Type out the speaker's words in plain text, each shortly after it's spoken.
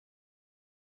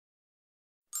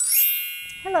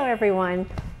Hello everyone.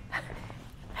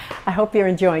 I hope you're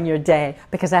enjoying your day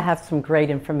because I have some great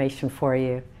information for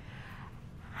you.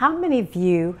 How many of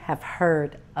you have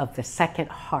heard of the second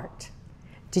heart?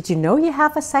 Did you know you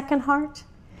have a second heart?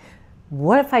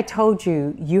 What if I told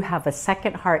you you have a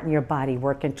second heart in your body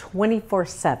working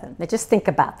 24/7? Now just think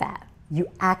about that. You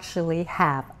actually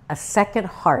have a second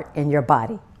heart in your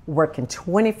body working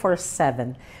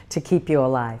 24/7 to keep you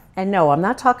alive. And no, I'm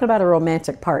not talking about a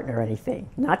romantic partner or anything,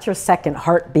 not your second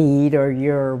heartbeat or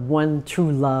your one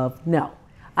true love. No,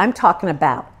 I'm talking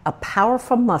about a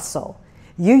powerful muscle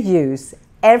you use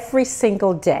every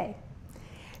single day.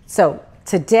 So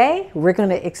today we're going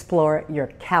to explore your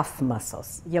calf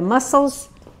muscles, your muscles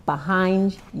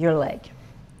behind your leg,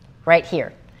 right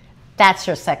here. That's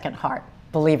your second heart,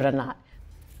 believe it or not.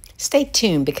 Stay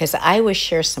tuned because I will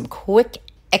share some quick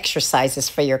exercises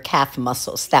for your calf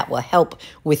muscles that will help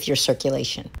with your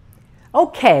circulation.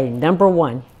 Okay, number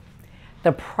one,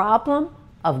 the problem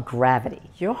of gravity.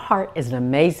 Your heart is an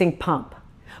amazing pump,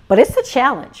 but it's a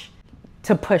challenge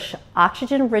to push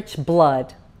oxygen-rich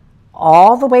blood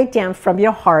all the way down from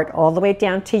your heart, all the way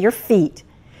down to your feet,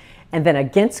 and then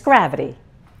against gravity,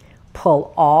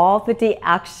 pull all the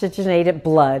deoxygenated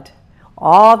blood,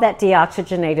 all that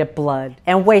deoxygenated blood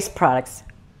and waste products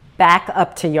back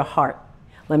up to your heart.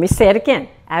 Let me say it again.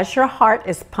 As your heart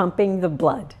is pumping the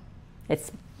blood,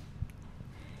 it's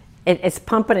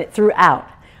pumping it throughout,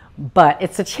 but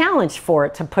it's a challenge for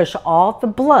it to push all the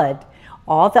blood,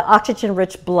 all the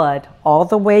oxygen-rich blood, all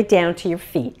the way down to your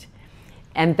feet.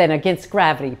 And then against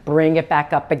gravity, bring it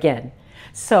back up again.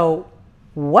 So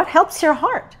what helps your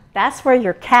heart? That's where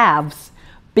your calves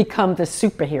become the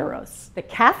superheroes. The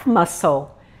calf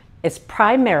muscle is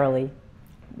primarily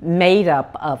made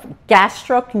up of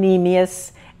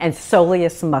gastrocnemius and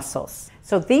soleus muscles.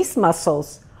 So these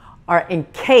muscles are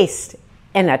encased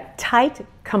in a tight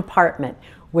compartment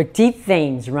with deep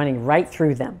veins running right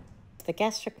through them. The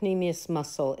gastrocnemius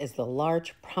muscle is the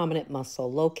large prominent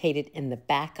muscle located in the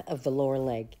back of the lower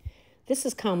leg. This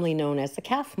is commonly known as the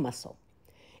calf muscle.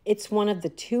 It's one of the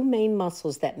two main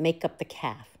muscles that make up the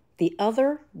calf, the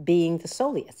other being the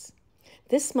soleus.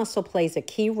 This muscle plays a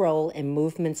key role in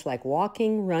movements like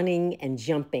walking, running, and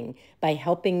jumping by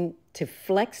helping to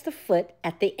flex the foot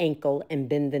at the ankle and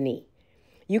bend the knee.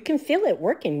 You can feel it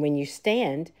working when you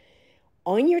stand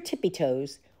on your tippy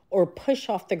toes or push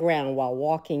off the ground while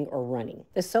walking or running.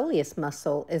 The soleus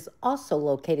muscle is also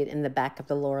located in the back of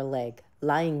the lower leg,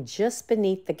 lying just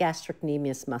beneath the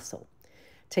gastrocnemius muscle.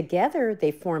 Together,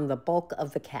 they form the bulk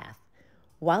of the calf.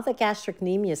 While the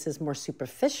gastrocnemius is more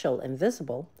superficial and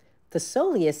visible, the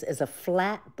soleus is a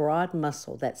flat, broad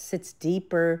muscle that sits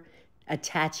deeper,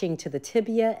 attaching to the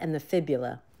tibia and the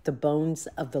fibula, the bones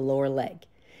of the lower leg,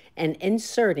 and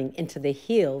inserting into the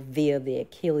heel via the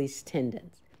Achilles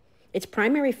tendons. Its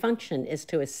primary function is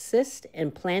to assist in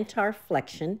plantar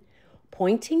flexion,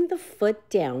 pointing the foot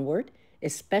downward,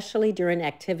 especially during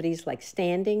activities like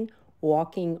standing,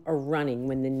 walking, or running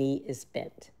when the knee is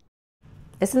bent.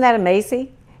 Isn't that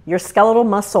amazing? Your skeletal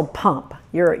muscle pump,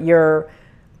 your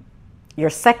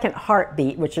second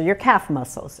heartbeat, which are your calf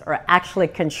muscles, are actually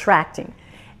contracting,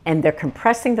 and they're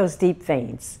compressing those deep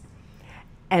veins.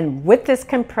 And with this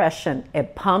compression,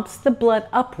 it pumps the blood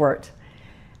upward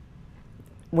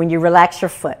when you relax your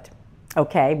foot.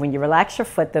 Okay, when you relax your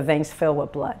foot, the veins fill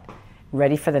with blood,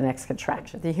 ready for the next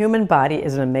contraction. The human body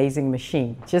is an amazing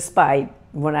machine. Just by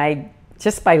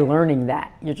learning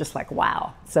that, you're just like,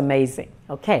 wow, it's amazing.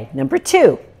 Okay, number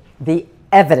two, the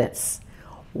evidence.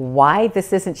 Why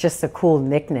this isn't just a cool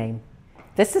nickname.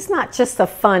 This is not just a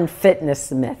fun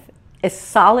fitness myth. It's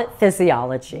solid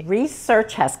physiology.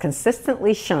 Research has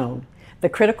consistently shown the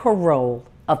critical role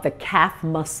of the calf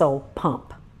muscle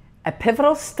pump. A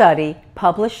pivotal study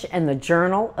published in the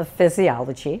Journal of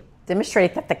Physiology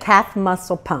demonstrated that the calf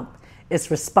muscle pump is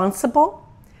responsible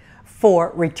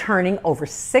for returning over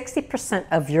 60%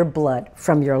 of your blood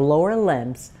from your lower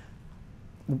limbs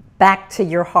back to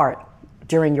your heart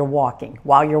during your walking,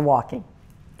 while you're walking.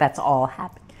 That's all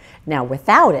happening. Now,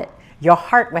 without it, your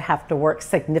heart would have to work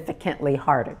significantly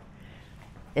harder.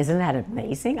 Isn't that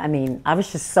amazing? I mean, I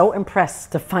was just so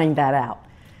impressed to find that out.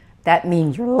 That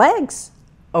means your legs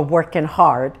are working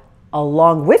hard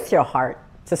along with your heart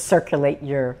to circulate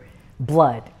your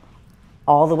blood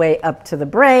all the way up to the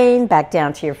brain, back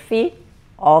down to your feet,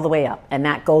 all the way up. And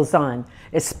that goes on,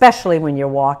 especially when you're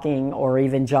walking or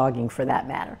even jogging for that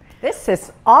matter. This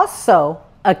is also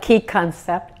a key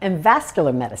concept in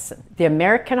vascular medicine. The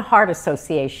American Heart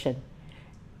Association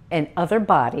and other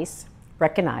bodies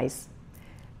recognize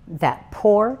that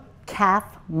poor calf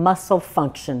muscle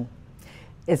function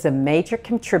is a major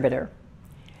contributor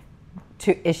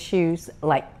to issues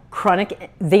like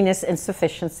chronic venous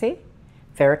insufficiency,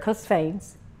 varicose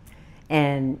veins,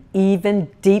 and even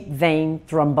deep vein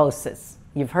thrombosis.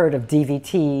 You've heard of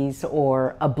DVTs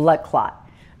or a blood clot.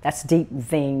 That's deep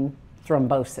vein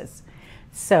thrombosis.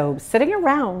 So sitting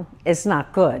around is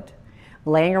not good.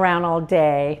 Laying around all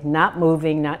day, not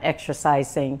moving, not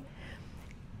exercising,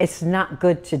 it's not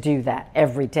good to do that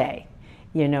every day.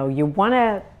 You know, you want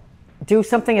to do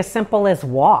something as simple as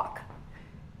walk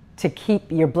to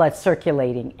keep your blood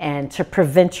circulating and to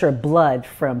prevent your blood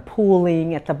from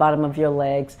pooling at the bottom of your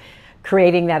legs,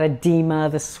 creating that edema,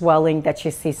 the swelling that you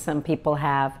see some people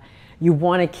have. You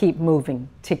want to keep moving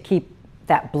to keep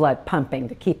that blood pumping,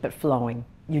 to keep it flowing.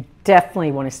 You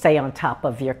definitely want to stay on top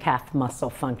of your calf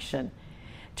muscle function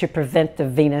to prevent the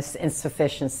venous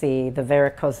insufficiency, the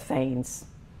varicose veins,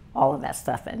 all of that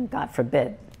stuff, and God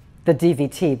forbid, the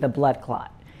DVT, the blood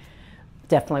clot.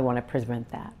 Definitely want to prevent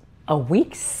that. A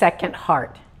weak second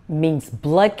heart means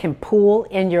blood can pool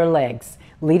in your legs,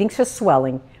 leading to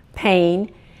swelling,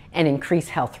 pain, and increased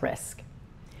health risk.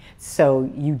 So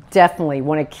you definitely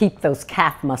want to keep those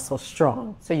calf muscles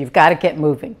strong. So you've got to get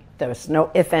moving. There's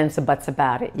no ifs, ands, or buts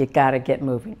about it. You got to get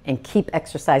moving and keep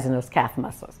exercising those calf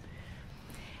muscles.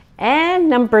 And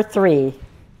number 3,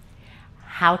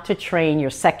 how to train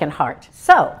your second heart.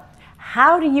 So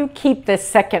how do you keep this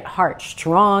second heart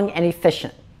strong and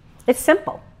efficient? It's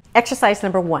simple. Exercise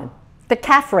number 1, the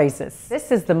calf raises.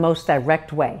 This is the most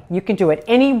direct way. You can do it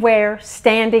anywhere,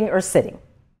 standing or sitting.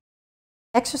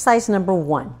 Exercise number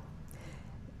 1.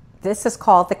 This is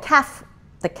called the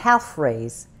calf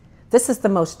raise. This is the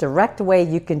most direct way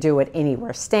you can do it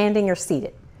anywhere, standing or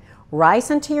seated.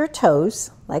 Rise onto your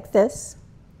toes like this.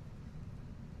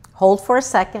 Hold for a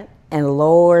second and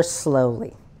lower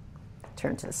slowly.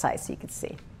 Turn to the side so you can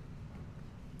see.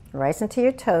 Rise into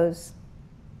your toes.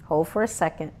 Hold for a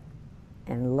second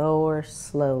and lower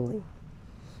slowly.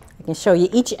 I can show you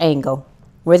each angle,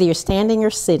 whether you're standing or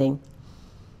sitting.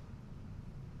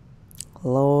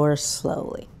 Lower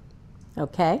slowly.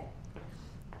 Okay?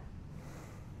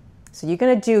 So you're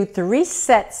going to do 3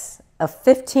 sets of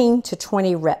 15 to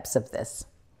 20 reps of this.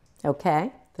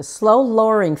 Okay? The slow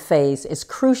lowering phase is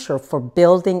crucial for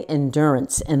building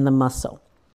endurance in the muscle.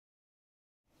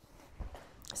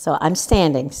 So I'm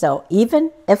standing. So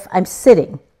even if I'm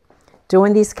sitting,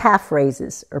 doing these calf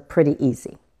raises are pretty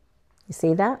easy. You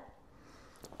see that?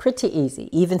 Pretty easy,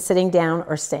 even sitting down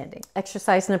or standing.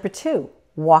 Exercise number 2,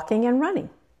 walking and running.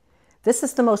 This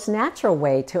is the most natural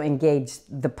way to engage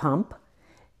the pump.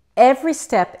 Every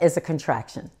step is a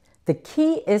contraction. The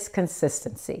key is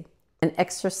consistency. And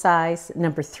exercise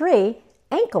number 3,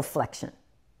 ankle flexion.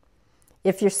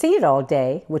 If you're seated all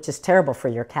day, which is terrible for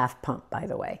your calf pump, by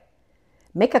the way,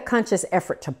 make a conscious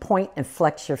effort to point and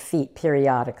flex your feet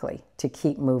periodically to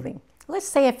keep moving. Let's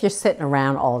say if you're sitting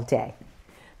around all day.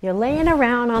 You're laying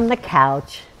around on the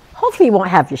couch. Hopefully you won't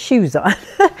have your shoes on.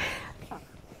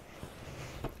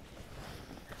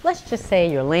 Let's just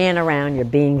say you're laying around, you're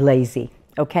being lazy,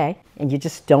 okay? And you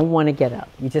just don't want to get up.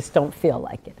 You just don't feel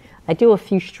like it. I do a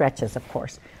few stretches, of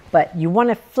course, but you want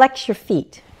to flex your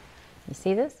feet. You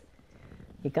see this?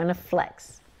 You're going to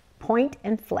flex. Point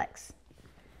and flex.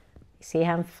 You see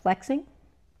how I'm flexing?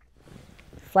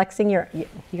 You're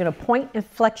going to point and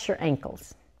flex your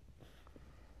ankles.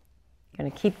 You're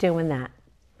going to keep doing that.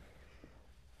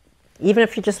 Even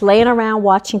if you're just laying around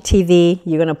watching TV,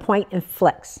 you're going to point and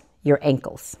flex your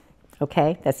ankles.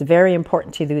 Okay? That's very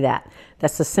important to do that.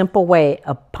 That's a simple way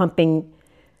of pumping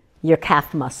your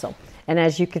calf muscle. And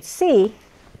as you can see,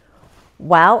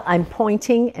 while I'm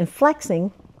pointing and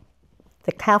flexing,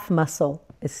 the calf muscle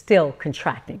is still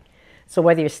contracting. So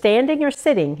whether you're standing or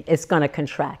sitting, it's going to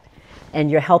contract. And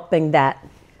you're helping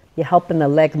the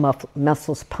leg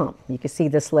muscles pump. You can see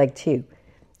this leg too,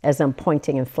 as I'm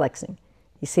pointing and flexing.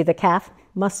 You see the calf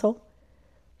muscle?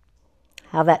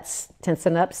 How that's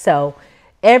tensing up? So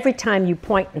every time you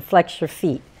point and flex your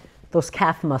feet, those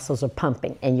calf muscles are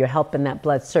pumping and you're helping that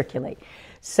blood circulate.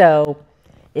 So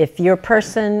if you're a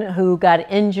person who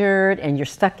got injured and you're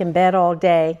stuck in bed all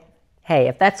day, hey,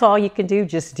 if that's all you can do,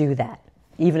 just do that,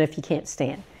 even if you can't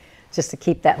stand, just to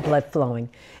keep that blood flowing.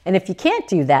 And if you can't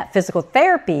do that, physical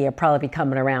therapy will probably be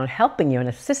coming around helping you and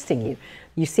assisting you.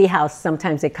 You see how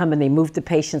sometimes they come and they move the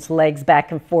patient's legs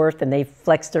back and forth and they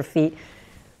flex their feet.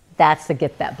 That's to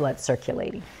get that blood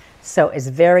circulating. So it's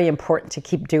very important to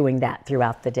keep doing that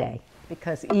throughout the day,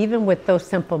 because even with those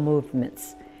simple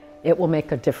movements, it will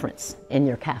make a difference in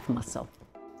your calf muscle.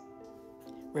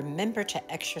 Remember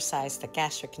to exercise the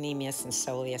gastrocnemius and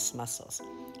soleus muscles.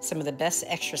 Some of the best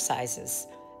exercises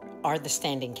are the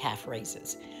standing calf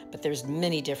raises, but there's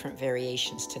many different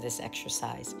variations to this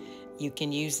exercise. You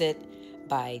can use it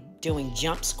by doing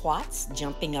jump squats,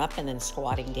 jumping up and then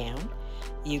squatting down.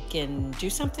 You can do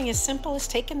something as simple as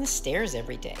taking the stairs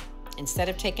every day. Instead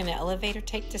of taking the elevator,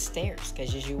 take the stairs,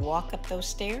 because as you walk up those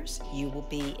stairs, you will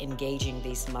be engaging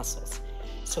these muscles.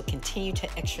 So continue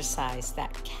to exercise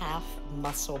that calf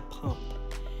muscle pump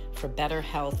for better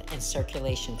health and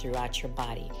circulation throughout your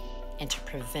body and to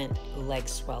prevent leg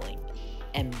swelling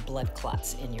and blood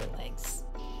clots in your legs.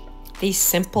 These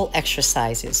simple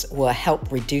exercises will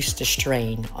help reduce the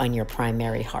strain on your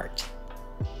primary heart.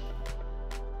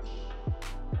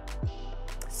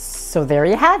 So there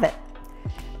you have it.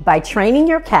 By training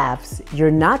your calves,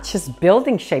 you're not just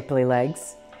building shapely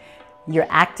legs, you're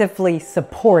actively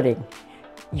supporting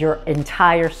your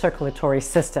entire circulatory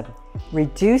system,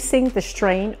 reducing the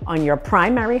strain on your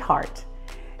primary heart,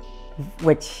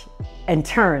 which in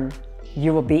turn,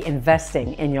 you will be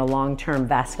investing in your long-term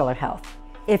vascular health.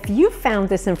 If you found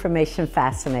this information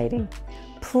fascinating,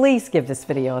 please give this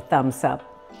video a thumbs up.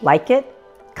 Like it,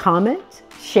 comment,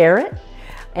 share it,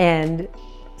 and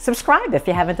subscribe if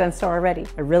you haven't done so already.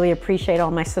 I really appreciate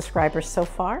all my subscribers so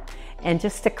far, and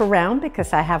just stick around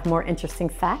because I have more interesting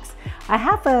facts. I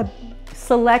have a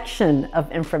selection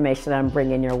of information that I'm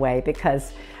bringing your way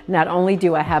because not only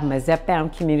do I have my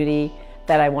Zepbound community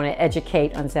that I want to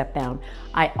educate on Zepbound,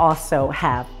 I also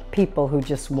have people who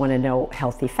just want to know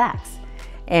healthy facts.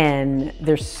 And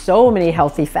there's so many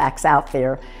healthy facts out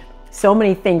there, so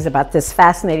many things about this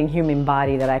fascinating human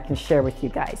body that I can share with you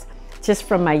guys. Just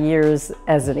from my years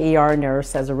as an ER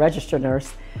nurse, as a registered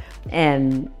nurse,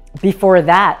 and before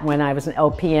that when I was an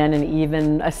LPN and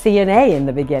even a CNA in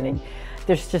the beginning.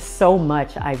 There's just so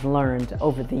much I've learned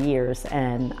over the years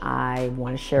and I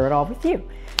want to share it all with you.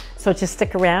 So just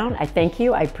stick around. I thank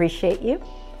you. I appreciate you.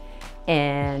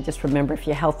 And just remember, if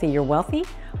you're healthy, you're wealthy.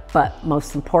 But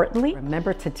most importantly,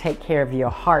 remember to take care of your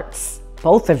hearts,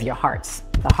 both of your hearts,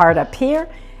 the heart up here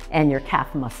and your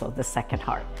calf muscle, the second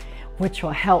heart, which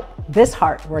will help this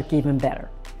heart work even better.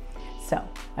 So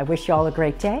I wish you all a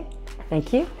great day.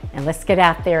 Thank you. And let's get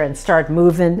out there and start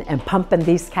moving and pumping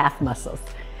these calf muscles.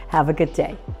 Have a good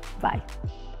day. Bye.